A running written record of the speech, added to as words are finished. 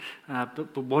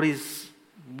But what is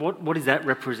that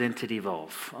representative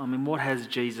of? I mean, what has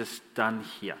Jesus done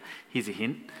here? Here's a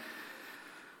hint.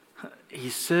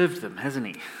 He's served them, hasn't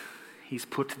he? He's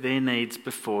put their needs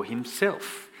before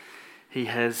himself. He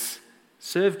has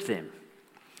served them.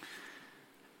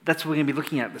 That's what we're going to be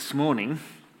looking at this morning.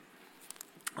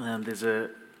 There's a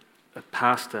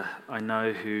pastor I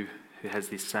know who has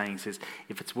this saying. He says,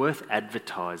 if it's worth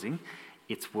advertising,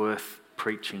 it's worth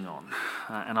preaching on.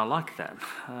 And I like that.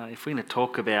 If we're going to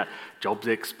talk about Jobs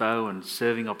Expo and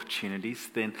serving opportunities,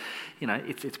 then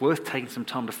it's worth taking some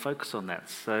time to focus on that.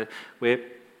 So we're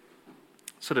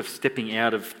sort of stepping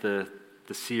out of the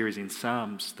series in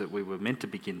Psalms that we were meant to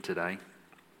begin today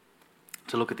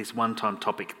to look at this one-time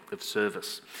topic of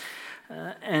service.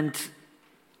 And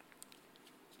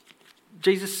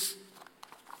Jesus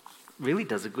really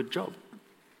does a good job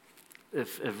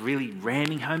of really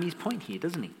ramming home his point here,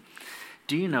 doesn't he?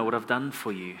 Do you know what I've done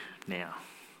for you now?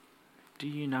 Do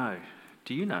you know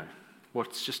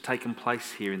what's just taken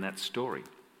place here in that story?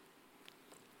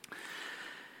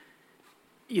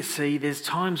 You see, there's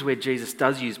times where Jesus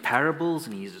does use parables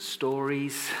and he uses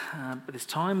stories, but there's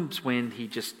times when he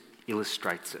just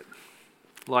illustrates it,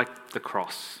 like the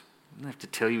cross. I don't have to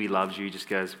tell you he loves you, he just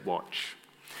goes, watch.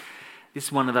 This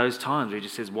is one of those times where he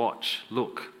just says, watch,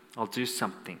 look, I'll do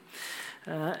something.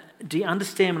 Do you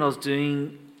understand what I was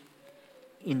doing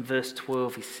in verse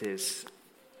 12?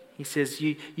 He says,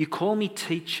 you call me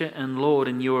teacher and Lord,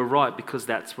 and you are right, because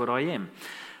that's what I am.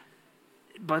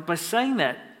 By saying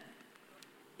that,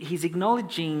 he's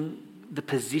acknowledging the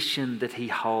position that he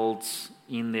holds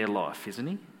in their life, isn't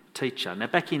he? Teacher. Now,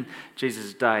 back in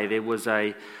Jesus' day, there was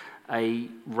a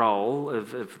role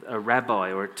of a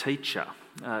rabbi or a teacher.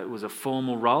 It was a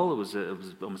formal role. It was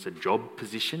almost a job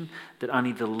position that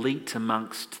only the elite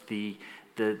amongst the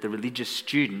religious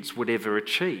students would ever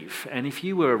achieve. And if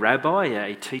you were a rabbi,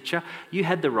 a teacher, you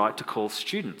had the right to call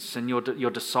students, and your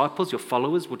disciples, your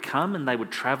followers would come and they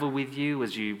would travel with you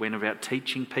as you went about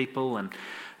teaching people, and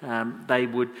they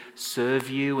would serve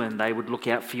you and they would look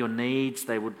out for your needs.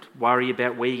 They would worry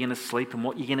about where you're going to sleep and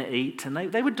what you're going to eat, and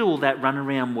they would do all that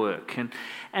run-around work.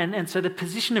 And so the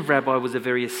position of rabbi was a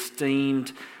very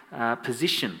esteemed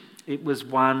position. It was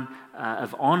one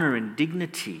of honour and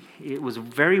dignity. It was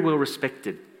very well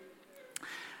respected.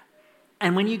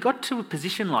 And when you got to a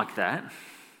position like that,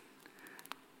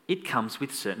 it comes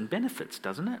with certain benefits,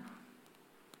 doesn't it?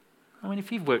 I mean,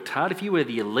 if you've worked hard, if you were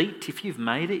the elite, if you've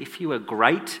made it, if you were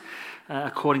great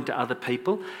according to other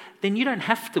people, then you don't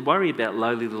have to worry about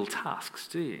lowly little tasks,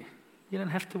 do you? You don't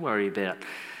have to worry about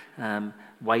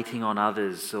waiting on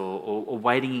others or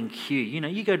waiting in queue.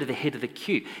 You go to the head of the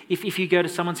queue. If you go to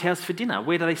someone's house for dinner,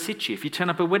 where do they sit you? If you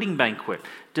turn up a wedding banquet,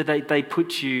 do they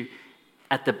put you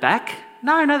at the back?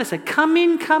 No, they say, come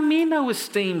in, oh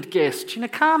esteemed guest.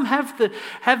 Come have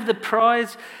the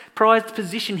prized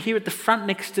position here at the front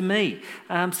next to me.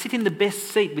 Sit in the best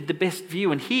seat with the best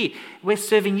view. And here, we're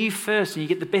serving you first and you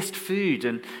get the best food.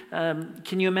 And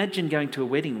can you imagine going to a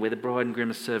wedding where the bride and groom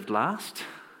are served last?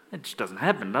 It just doesn't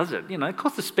happen, does it? Of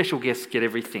course the special guests get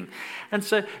everything. And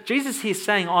so Jesus here is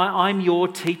saying, I'm your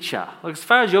teacher. Like, as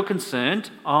far as you're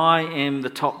concerned, I am the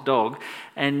top dog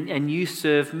and you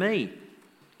serve me.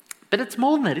 But it's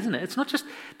more than that, isn't it?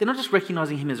 They're not just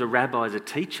recognising him as a rabbi, as a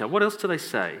teacher. What else do they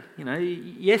say?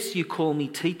 Yes, you call me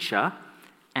teacher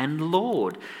and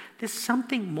Lord. There's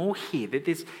something more here.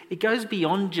 It goes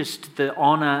beyond just the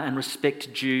honour and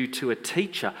respect due to a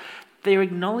teacher. They're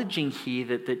acknowledging here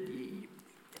that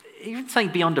even saying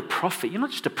beyond a prophet, you're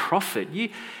not just a prophet.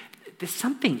 There's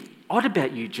something odd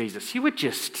about you, Jesus. You were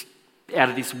just out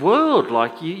of this world.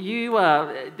 Like you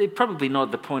are. They're probably not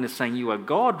at the point of saying you are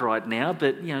God right now,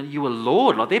 but you are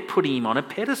Lord. Like, they're putting him on a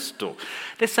pedestal.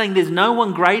 They're saying there's no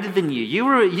one greater than you. You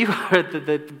are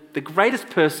the greatest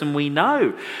person we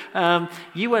know.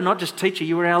 You are not just teacher.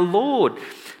 You are our Lord.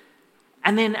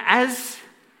 And then, as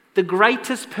the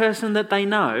greatest person that they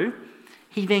know,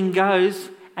 he then goes.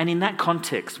 And in that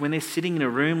context, when they're sitting in a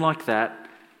room like that,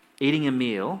 eating a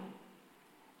meal,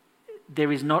 there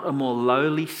is not a more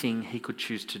lowly thing he could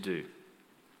choose to do: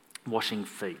 washing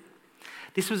feet.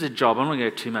 This was a job, I'm not going to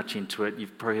go too much into it,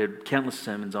 you've probably heard countless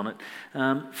sermons on it.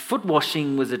 Foot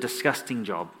washing was a disgusting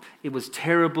job. It was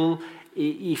terrible.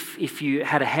 If you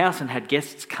had a house and had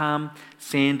guests come,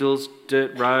 sandals,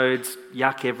 dirt roads,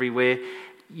 yuck everywhere,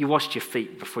 you washed your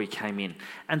feet before you came in.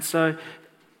 And so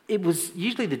it was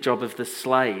usually the job of the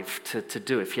slave to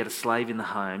do it. If you had a slave in the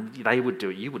home, they would do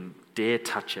it. You wouldn't dare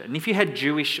touch it. And if you had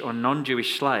Jewish or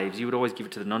non-Jewish slaves, you would always give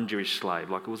it to the non-Jewish slave.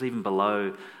 Like, it was even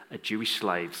below a Jewish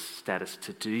slave's status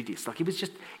to do this. Like, it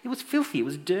was filthy, it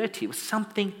was dirty, it was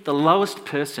something, the lowest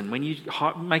person, when you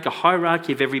make a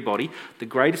hierarchy of everybody, the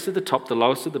greatest at the top, the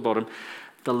lowest at the bottom,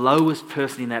 the lowest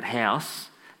person in that house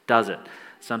does it.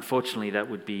 So unfortunately that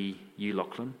would be you,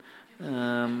 Lachlan,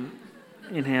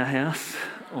 in our house,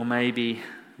 or maybe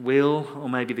Will, or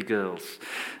maybe the girls.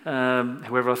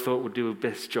 Whoever I thought would do a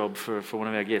best job for one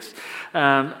of our guests.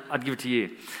 I'd give it to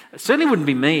you. It certainly wouldn't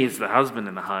be me as the husband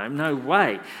in the home, no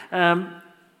way.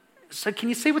 So can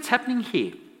you see what's happening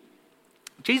here?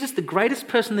 Jesus, the greatest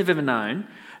person they've ever known,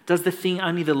 does the thing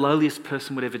only the lowliest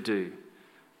person would ever do.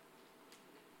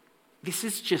 This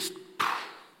is just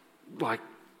like,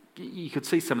 you could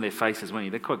see some of their faces, weren't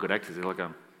you? They're quite good actors. They're like,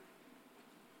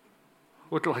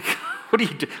 what do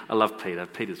you do? I love Peter.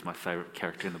 Peter's my favourite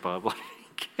character in the Bible.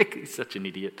 He's such an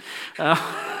idiot.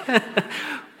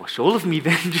 Wash all of me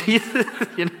then, Jesus.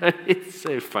 It's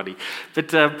so funny.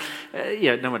 But no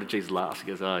wonder Jesus laughs. He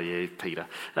goes, oh yeah, Peter.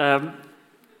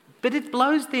 But it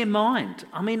blows their mind.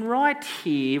 I mean, right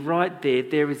here, right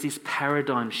there is this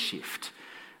paradigm shift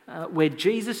where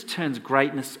Jesus turns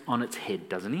greatness on its head,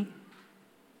 doesn't he?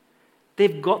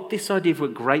 They've got this idea of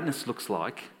what greatness looks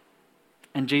like,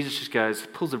 and Jesus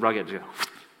just pulls the rug out and goes,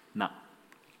 no.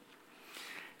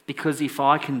 Because if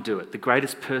I can do it, the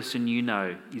greatest person you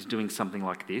know is doing something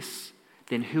like this,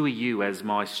 then who are you as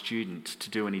my student to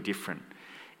do any different?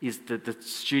 Is the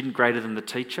student greater than the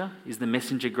teacher? Is the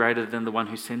messenger greater than the one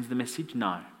who sends the message?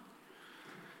 No.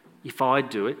 If I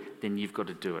do it, then you've got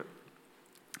to do it.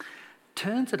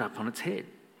 Turns it up on its head.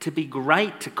 To be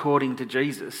great, according to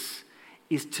Jesus,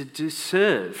 is to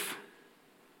serve.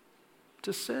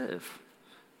 To serve.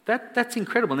 That's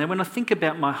incredible. Now, when I think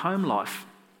about my home life,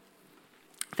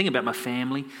 think about my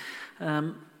family,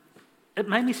 it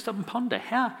made me stop and ponder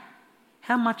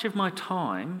how much of my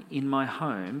time in my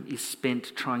home is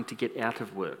spent trying to get out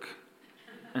of work.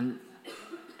 And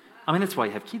I mean, that's why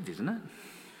you have kids, isn't it?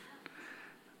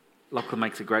 Lachlan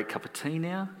makes a great cup of tea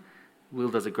now. Will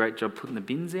does a great job putting the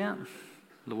bins out.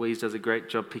 Louise does a great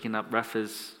job picking up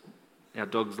Rafa's, our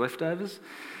dog's leftovers.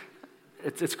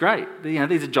 It's great.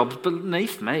 These are jobs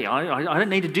beneath me. I don't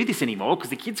need to do this anymore because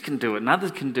the kids can do it and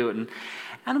others can do it. And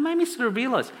it made me sort of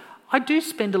realise I do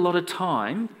spend a lot of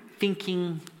time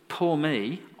thinking, poor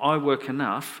me, I work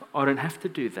enough, I don't have to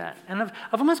do that. And I've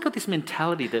almost got this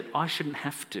mentality that I shouldn't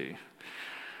have to.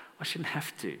 I shouldn't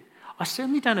have to. I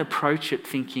certainly don't approach it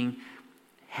thinking,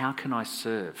 how can I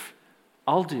serve?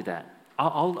 I'll do that.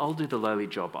 I'll do the lowly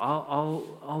job.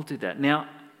 I'll do that. Now,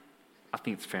 I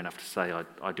think it's fair enough to say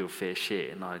I do a fair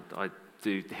share, and I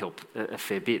do help a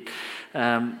fair bit,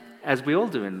 as we all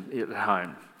do at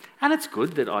home. And it's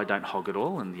good that I don't hog it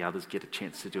all and the others get a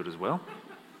chance to do it as well.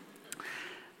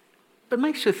 But it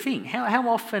makes you think, how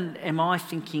often am I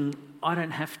thinking I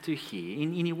don't have to here,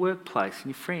 in your workplace,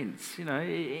 in your friends,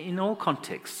 in all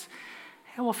contexts?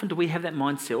 How often do we have that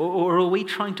mindset? Or are we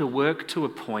trying to work to a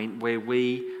point where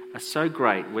we are so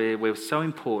great, where we're so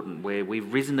important, where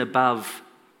we've risen above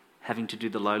having to do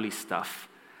the lowly stuff,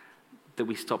 that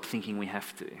we stop thinking we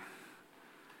have to?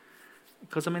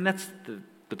 Because, that's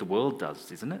what the world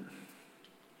does, isn't it?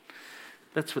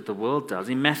 That's what the world does.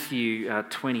 In Matthew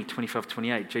 20, 25,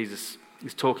 28, Jesus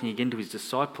is talking again to his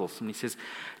disciples, and he says,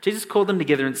 Jesus called them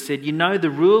together and said, the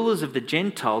rulers of the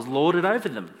Gentiles lord it over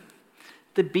them.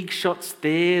 The big shots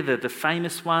there, the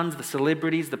famous ones, the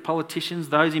celebrities, the politicians,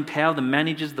 those in power, the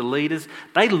managers, the leaders,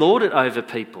 they lord it over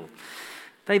people.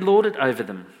 They lord it over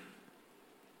them.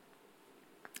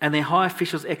 And their high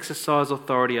officials exercise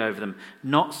authority over them.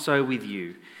 Not so with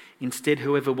you. Instead,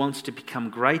 whoever wants to become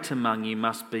great among you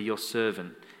must be your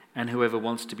servant, and whoever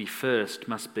wants to be first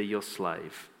must be your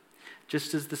slave.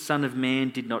 Just as the Son of Man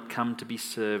did not come to be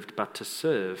served, but to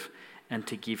serve, and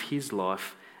to give his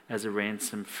life as a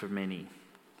ransom for many.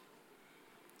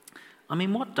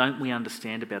 What don't we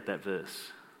understand about that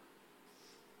verse?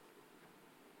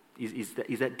 Is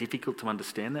that difficult to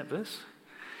understand, that verse?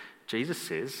 Jesus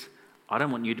says, I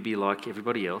don't want you to be like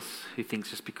everybody else who thinks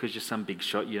just because you're some big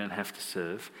shot you don't have to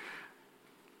serve.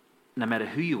 No matter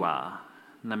who you are,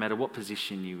 no matter what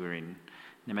position you were in,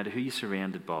 no matter who you're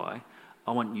surrounded by,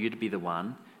 I want you to be the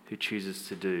one who chooses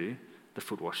to do the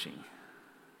foot washing.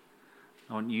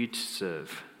 I want you to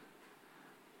serve.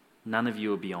 None of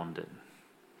you are beyond it.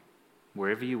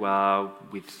 Wherever you are,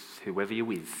 with whoever you're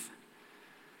with.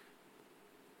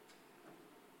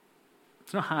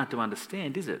 It's not hard to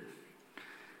understand, is it?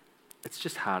 It's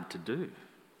just hard to do.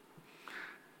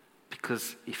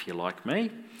 Because if you're like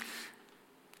me,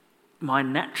 my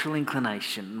natural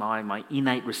inclination, my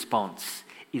innate response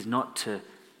is not to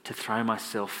throw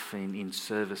myself in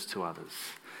service to others.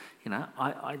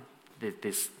 I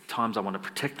There's times I want to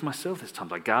protect myself. There's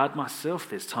times I guard myself.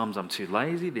 There's times I'm too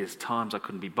lazy. There's times I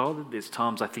couldn't be bothered. There's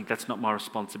times I think that's not my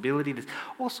responsibility. There's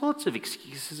all sorts of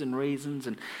excuses and reasons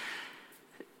and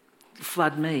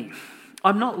flood me.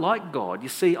 I'm not like God. You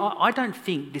see, I don't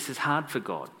think this is hard for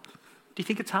God. Do you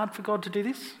think it's hard for God to do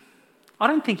this? I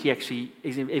don't think he actually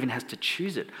even has to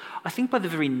choose it. I think by the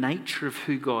very nature of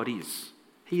who God is,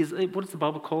 he is, what does the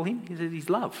Bible call him? He's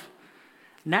love.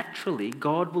 Naturally,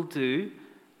 God will do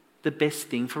the best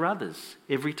thing for others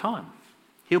every time.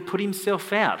 He'll put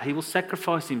himself out. He will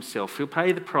sacrifice himself. He'll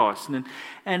pay the price.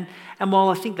 And while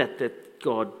I think that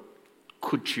God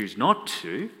could choose not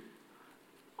to,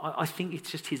 I think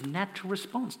it's just his natural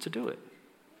response to do it.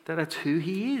 That's who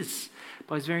he is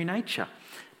by his very nature.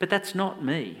 But that's not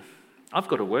me. I've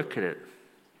got to work at it.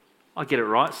 I get it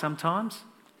right sometimes.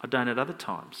 I don't at other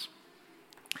times.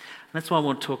 And that's why I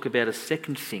want to talk about a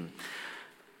second thing.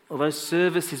 Although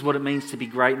service is what it means to be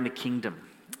great in the kingdom,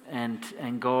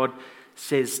 and God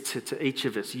says to each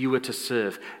of us, you are to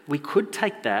serve. We could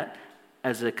take that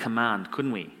as a command,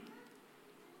 couldn't we?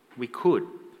 We could.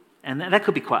 And that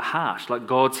could be quite harsh. Like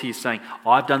God's here saying,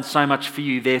 I've done so much for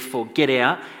you, therefore get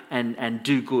out and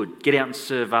do good. Get out and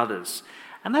serve others.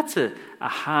 And that's a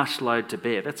harsh load to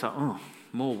bear. That's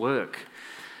more work.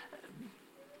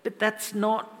 But that's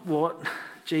not what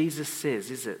Jesus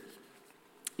says, is it?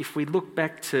 If we look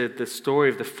back to the story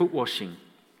of the foot washing,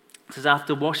 it says,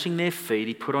 after washing their feet,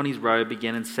 he put on his robe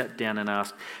again and sat down and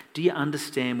asked, do you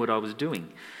understand what I was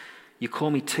doing? You call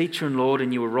me teacher and Lord,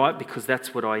 and you were right because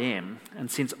that's what I am.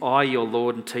 And since I, your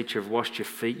Lord and teacher, have washed your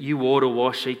feet, you ought to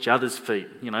wash each other's feet.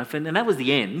 And that was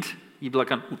the end. You'd be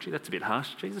like, oh, gee, that's a bit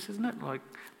harsh, Jesus, isn't it? Like,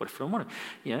 what if I don't want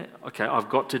to? Okay, I've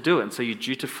got to do it. And so you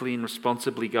dutifully and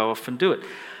responsibly go off and do it.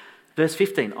 Verse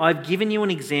 15, I've given you an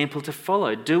example to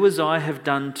follow. Do as I have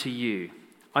done to you.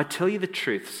 I tell you the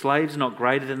truth, slaves are not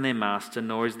greater than their master,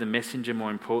 nor is the messenger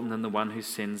more important than the one who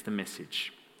sends the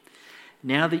message.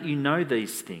 Now that you know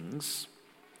these things,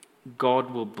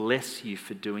 God will bless you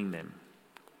for doing them.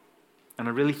 And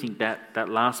I really think that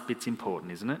last bit's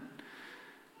important, isn't it?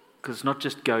 Because it's not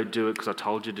just go do it because I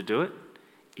told you to do it.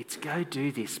 It's go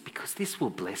do this because this will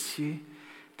bless you.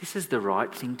 This is the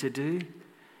right thing to do.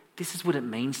 This is what it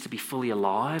means to be fully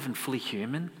alive and fully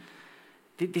human.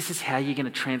 This is how you're going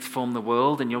to transform the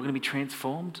world and you're going to be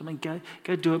transformed. I mean,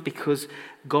 go do it because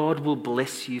God will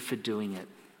bless you for doing it.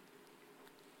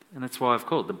 And that's why I've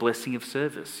called it the blessing of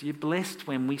service. You're blessed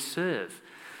when we serve.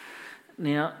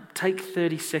 Now, take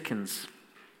 30 seconds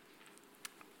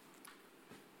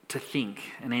to think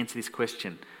and answer this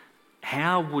question.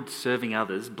 How would serving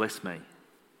others bless me?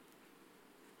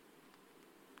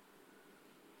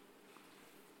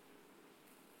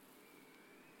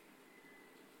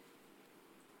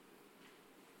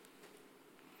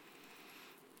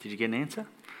 Did you get an answer?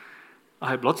 I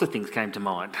hope lots of things came to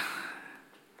mind.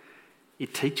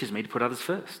 It teaches me to put others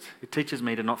first. It teaches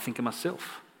me to not think of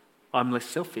myself. I'm less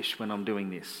selfish when I'm doing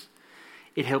this.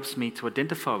 It helps me to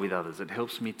identify with others. It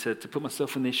helps me to put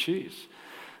myself in their shoes.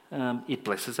 It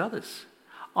blesses others.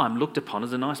 I'm looked upon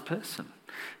as a nice person.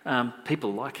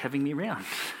 People like having me around.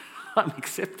 I'm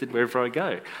accepted wherever I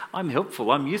go. I'm helpful.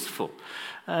 I'm useful.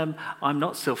 I'm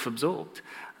not self-absorbed.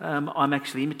 I'm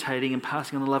actually imitating and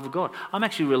passing on the love of God. I'm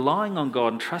actually relying on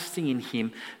God and trusting in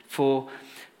him for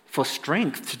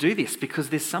strength to do this, because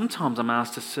there's sometimes I'm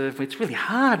asked to serve where it's really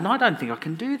hard and I don't think I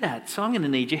can do that. So I'm going to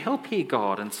need your help here,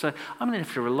 God. And so I'm going to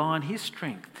have to rely on his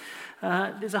strength.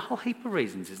 There's a whole heap of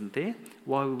reasons, isn't there,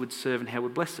 why we would serve and how it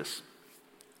would bless us.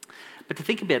 But to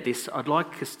think about this, I'd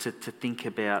like us to think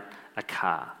about a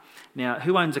car. Now,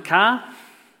 who owns a car?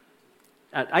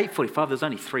 At 8:45, there's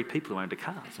only 3 people who owned a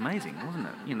car. It's amazing, wasn't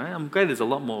it? I'm glad there's a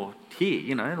lot more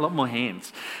here, a lot more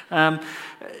hands.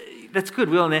 That's good.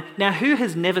 Well, now, who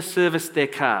has never serviced their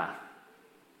car?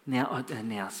 Now,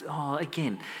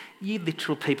 again, you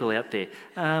literal people out there.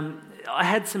 I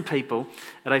had some people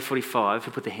at 8:45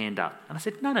 who put their hand up. And I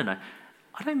said, no.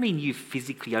 I don't mean you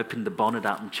physically opened the bonnet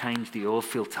up and changed the oil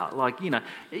filter.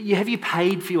 Have you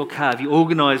paid for your car? Have you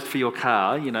organised for your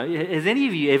car? Has any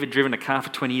of you ever driven a car for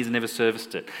 20 years and never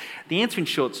serviced it? The answer in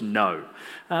short's no.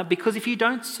 Because if you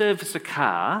don't service a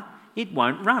car, it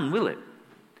won't run, will it?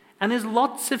 And there's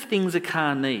lots of things a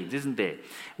car needs, isn't there?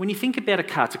 When you think about a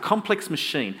car, it's a complex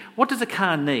machine. What does a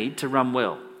car need to run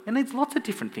well? It needs lots of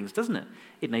different things, doesn't it?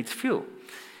 It needs fuel.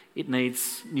 It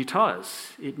needs new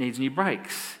tyres. It needs new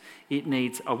brakes. It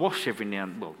needs a wash every now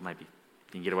and then. Well, maybe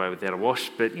you can get away without a wash,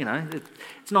 but,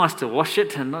 it's nice to wash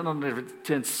it and not let it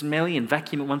turn smelly and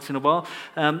vacuum it once in a while.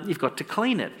 You've got to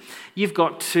clean it. You've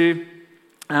got to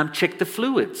Check the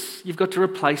fluids. You've got to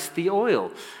replace the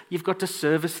oil. You've got to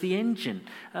service the engine.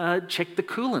 Check the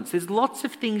coolants. There's lots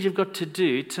of things you've got to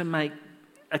do to make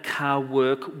a car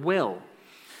work well.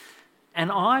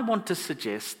 And I want to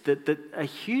suggest that a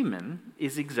human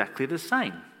is exactly the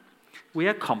same. We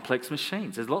are complex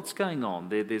machines. There's lots going on.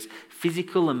 There's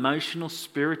physical, emotional,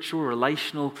 spiritual,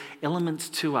 relational elements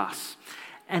to us.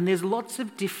 And there's lots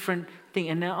of different things.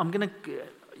 And now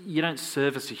you don't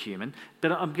service a human,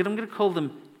 but I'm going to call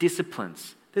them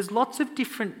disciplines. There's lots of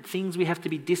different things we have to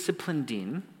be disciplined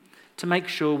in to make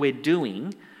sure we're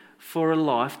doing for a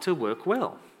life to work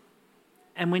well.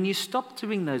 And when you stop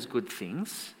doing those good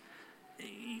things,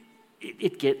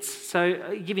 it gets... So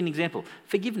I'll give you an example.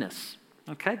 Forgiveness.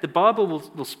 Okay? The Bible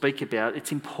will speak about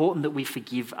it's important that we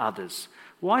forgive others.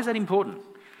 Why is that important?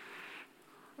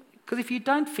 Because if you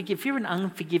don't forgive, if you're an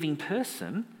unforgiving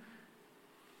person,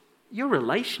 your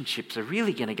relationships are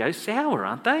really going to go sour,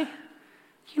 aren't they?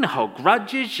 You're going to hold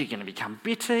grudges, you're going to become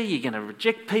bitter, you're going to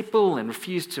reject people and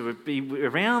refuse to be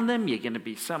around them, you're going to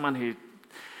be someone who...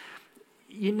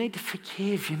 You need to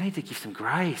forgive, you need to give some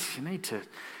grace, you need to,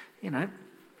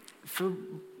 for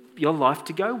your life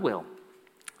to go well.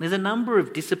 There's a number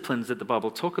of disciplines that the Bible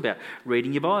talk about.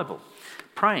 Reading your Bible,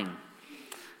 praying,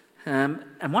 and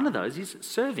one of those is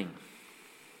serving.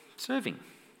 Serving.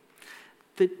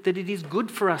 That it is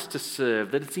good for us to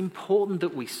serve, that it's important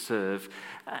that we serve.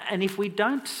 And if we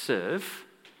don't serve,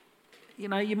 you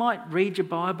might read your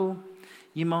Bible,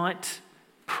 you might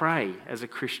pray as a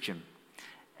Christian.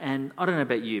 And I don't know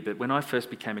about you, but when I first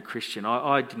became a Christian,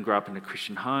 I didn't grow up in a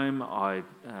Christian home. I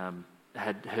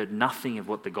had heard nothing of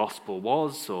what the gospel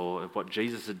was or of what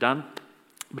Jesus had done.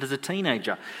 But as a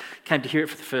teenager, came to hear it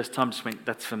for the first time, just went,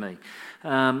 that's for me.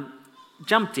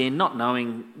 Jumped in, not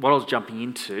knowing what I was jumping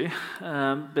into,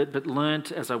 but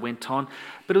learnt as I went on.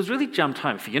 But it was really jumped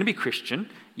home. If you're going to be Christian,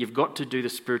 you've got to do the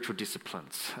spiritual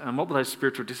disciplines. And what were those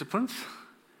spiritual disciplines?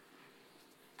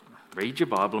 Read your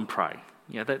Bible and pray.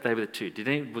 They were the two.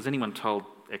 Was anyone told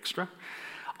extra?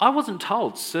 I wasn't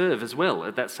told serve as well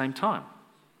at that same time.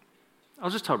 I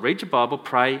was just told read your Bible,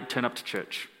 pray, turn up to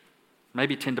church.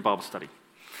 Maybe attend a Bible study.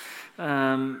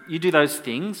 You do those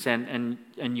things and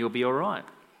you'll be all right.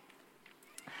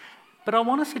 But I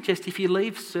want to suggest if you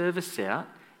leave service out,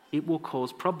 it will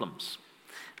cause problems.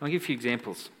 I'll give you a few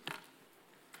examples.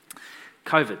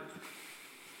 COVID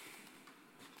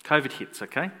hits,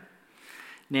 okay?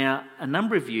 Now, a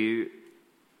number of you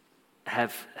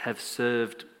have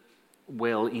served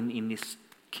well in this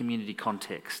community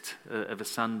context of a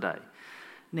Sunday.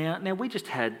 Now we just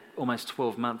had almost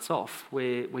 12 months off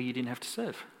where you didn't have to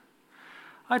serve.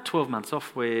 I had 12 months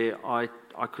off where I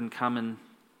couldn't come and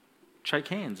shake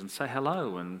hands and say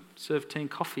hello and serve tea and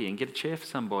coffee and get a chair for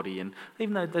somebody, and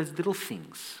even though those little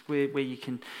things where you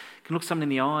can look someone in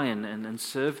the eye and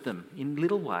serve them in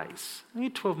little ways. I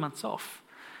had 12 months off.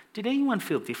 Did anyone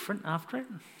feel different after it?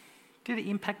 Did it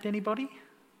impact anybody?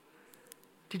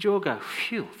 Did you all go,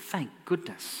 phew, thank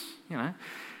goodness,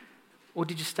 Or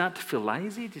did you start to feel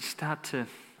lazy? Did you start to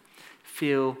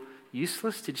feel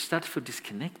useless? Did you start to feel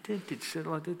disconnected?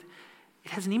 It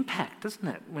has an impact, doesn't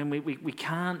it, when we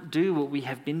can't do what we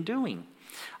have been doing.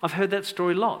 I've heard that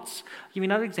story lots. I'll give you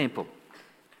another example.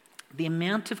 The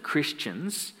amount of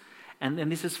Christians,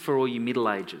 and this is for all you middle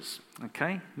agers,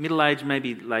 okay? Middle age,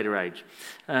 maybe later age.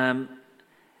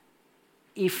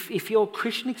 If your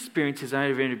Christian experience has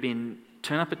only been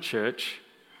turn up at church,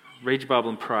 read your Bible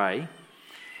and pray,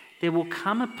 there will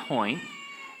come a point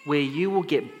where you will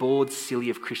get bored silly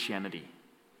of Christianity.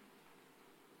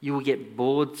 You will get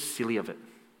bored silly of it.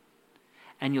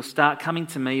 And you'll start coming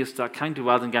to me, you'll start coming to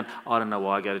others and going, I don't know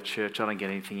why I go to church, I don't get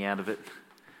anything out of it.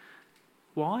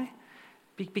 Why?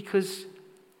 Because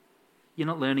you're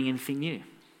not learning anything new.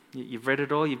 You've read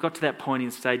it all, you've got to that point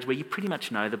in stage where you pretty much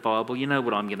know the Bible, you know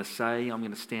what I'm going to say, I'm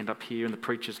going to stand up here and the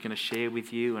preacher's going to share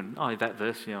with you, and that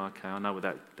verse, okay, I know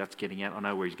what that's getting at, I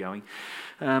know where he's going.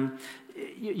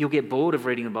 You'll get bored of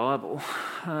reading the Bible.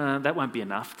 That won't be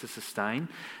enough to sustain.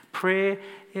 Prayer,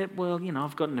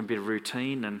 I've gotten a bit of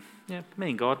routine, and me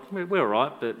and God, we're all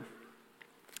right,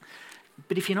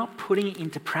 but if you're not putting it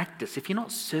into practice, if you're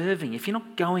not serving, if you're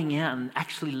not going out and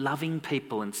actually loving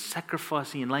people and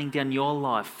sacrificing and laying down your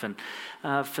life and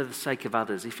for the sake of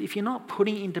others, if you're not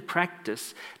putting it into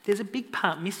practice, there's a big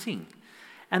part missing.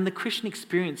 And the Christian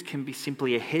experience can be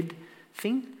simply a head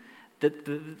thing that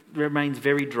remains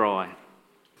very dry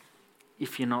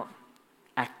if you're not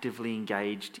actively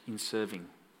engaged in serving.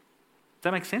 Does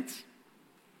that make sense?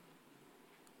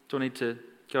 Do I need to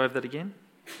go over that again?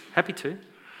 Happy to.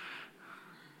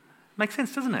 Makes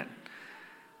sense, doesn't it?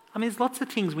 I mean, there's lots of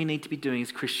things we need to be doing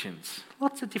as Christians,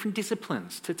 lots of different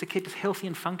disciplines to keep us healthy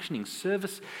and functioning.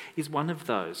 Service is one of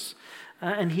those.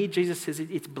 And here Jesus says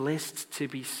it's blessed to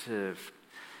be served.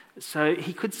 So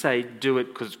he could say, do it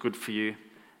because it's good for you,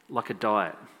 like a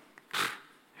diet.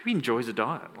 Who enjoys a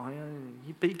diet?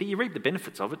 But you reap the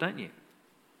benefits of it, don't you?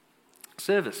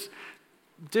 Service,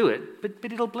 do it, but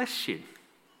it'll bless you.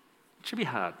 It should be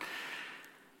hard.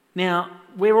 Now,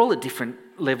 we're all at different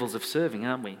levels of serving,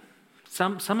 aren't we?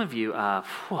 Some of you are,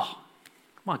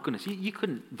 my goodness, you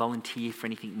couldn't volunteer for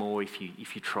anything more if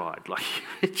you tried. Like,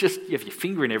 it's just, you have your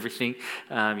finger in everything.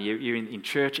 You're in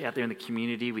church, out there in the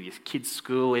community, with your kids'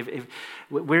 school,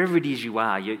 wherever it is you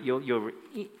are, you're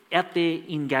out there,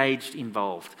 engaged,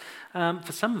 involved.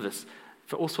 For some of us,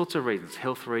 for all sorts of reasons,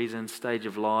 health reasons, stage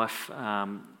of life,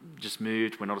 just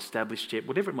moved, we're not established yet,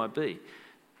 whatever it might be,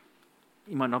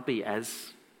 you might not be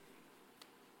as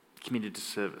committed to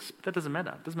service. But that doesn't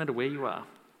matter. It doesn't matter where you are.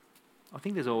 I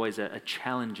think there's always a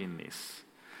challenge in this.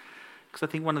 Because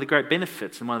I think one of the great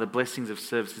benefits and one of the blessings of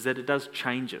service is that it does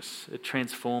change us. It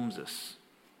transforms us.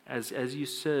 As you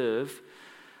serve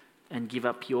and give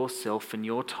up yourself and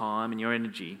your time and your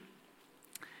energy,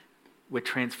 we're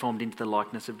transformed into the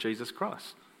likeness of Jesus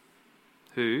Christ,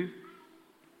 who,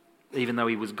 even though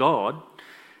he was God,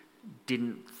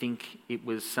 didn't think it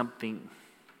was something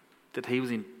that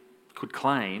he could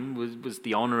claim was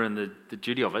the honour and the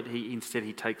duty of it. Instead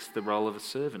he takes the role of a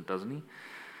servant, doesn't he,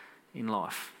 in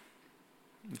life.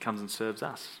 He comes and serves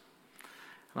us.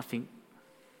 And I think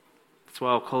that's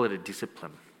why I'll call it a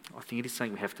discipline. I think it is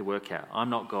something we have to work out. I'm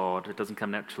not God. It doesn't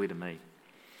come naturally to me.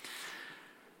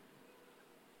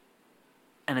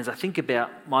 And as I think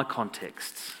about my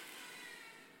contexts,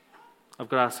 I've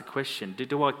got to ask the question,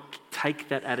 do I take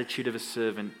that attitude of a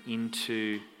servant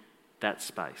into that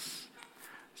space?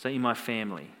 So in my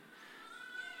family,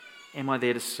 am I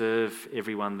there to serve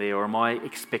everyone there, or am I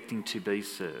expecting to be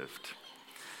served?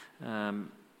 That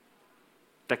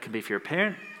can be if you're a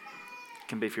parent, it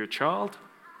can be if you're a child.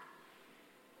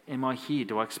 Am I here?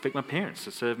 Do I expect my parents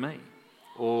to serve me?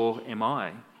 Or am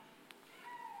I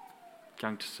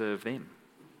going to serve them?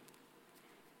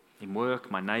 In work,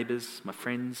 my neighbours, my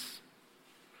friends.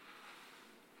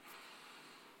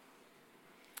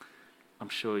 I'm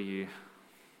sure you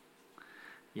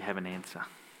have an answer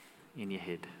in your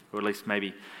head. Or at least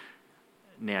maybe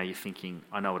now you're thinking,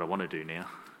 I know what I want to do now,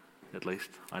 at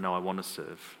least. I know I want to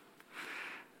serve.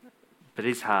 But it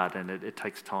is hard, and it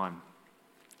takes time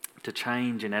to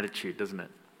change an attitude, doesn't it?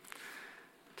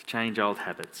 To change old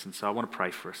habits. And so I want to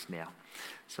pray for us now.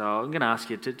 So I'm going to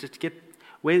ask you to get...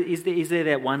 Is there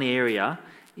that one area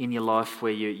in your life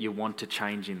where you want to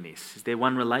change in this? Is there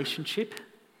one relationship,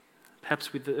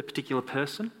 perhaps with a particular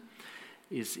person?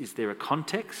 Is there a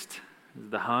context? Is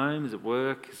it the home? Is it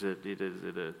work? Is it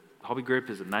a hobby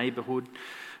group? Is it a neighbourhood?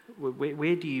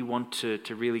 Where do you want to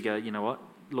really go, you know what,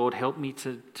 Lord, help me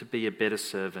to be a better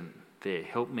servant there.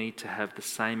 Help me to have the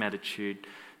same attitude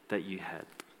that you had.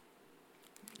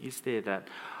 Is there that?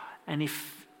 And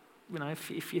if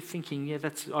you're thinking,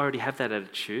 I already have that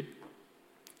attitude,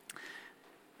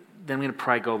 then I'm going to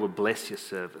pray God will bless your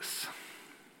service.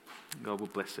 God will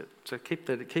bless it. So keep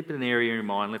it an area in your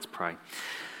mind. Let's pray.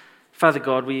 Father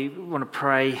God, we want to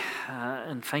pray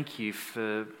and thank you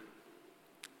for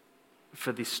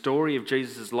this story of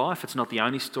Jesus' life. It's not the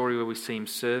only story where we see him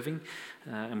serving,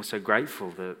 and we're so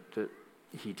grateful that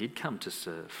he did come to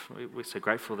serve. We're so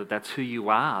grateful that that's who you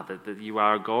are, that you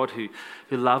are a God who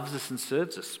loves us and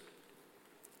serves us.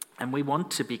 And we want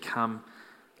to become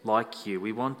like you.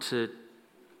 We want to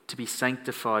be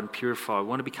sanctified and purified. We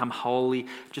want to become holy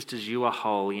just as you are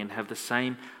holy and have the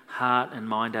same heart and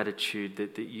mind attitude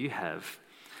that you have.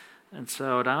 And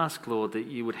so I'd ask, Lord, that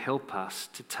you would help us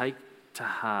to take to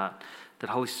heart that,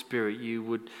 Holy Spirit, you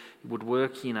would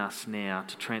work in us now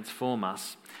to transform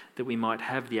us, that we might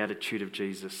have the attitude of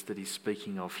Jesus that he's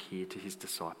speaking of here to his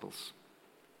disciples.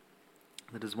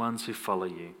 That as ones who follow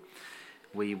you,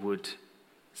 we would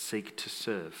seek to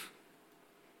serve.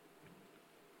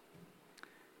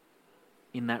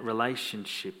 In that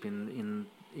relationship, in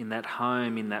that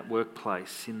home, in that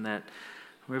workplace, in that,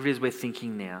 wherever it is we're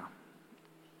thinking now,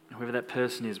 whoever that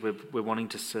person is, we're wanting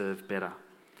to serve better.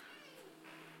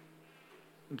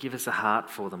 Give us a heart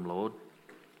for them, Lord.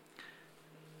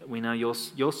 We know your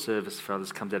service for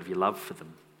others comes out of your love for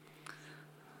them.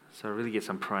 So I really guess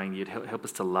I'm praying you'd help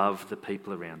us to love the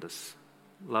people around us.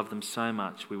 Love them so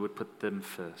much we would put them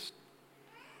first.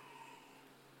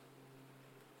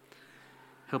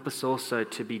 Help us also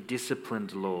to be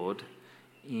disciplined, Lord,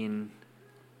 in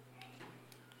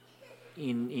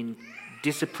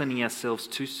disciplining ourselves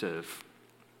to serve.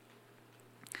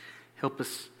 Help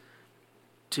us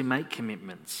to make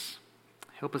commitments.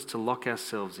 Help us to lock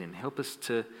ourselves in. Help us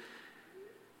to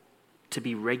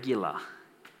be regular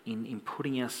in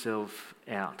putting ourselves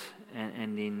out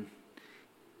and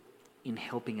in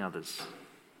helping others.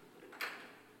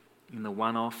 In the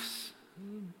one-offs.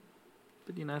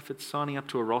 But if it's signing up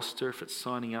to a roster, if it's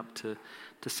signing up to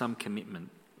some commitment,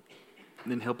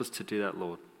 then help us to do that,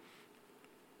 Lord.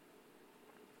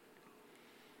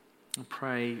 I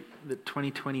pray that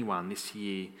 2021, this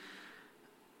year,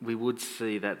 we would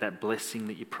see that blessing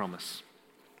that you promise,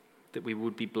 that we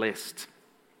would be blessed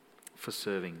for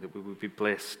serving, that we would be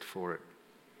blessed for it.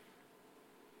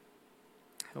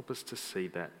 Help us to see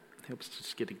that. Help us to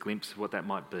just get a glimpse of what that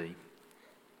might be.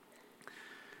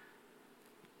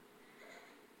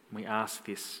 We ask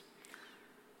this,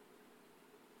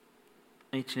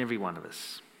 each and every one of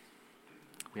us.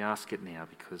 We ask it now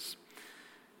because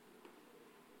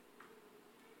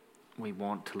we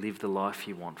want to live the life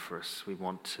you want for us. We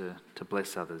want to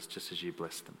bless others just as you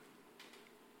bless them.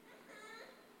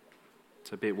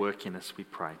 So be at work in us, we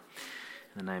pray.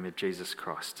 In the name of Jesus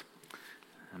Christ.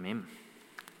 Amen.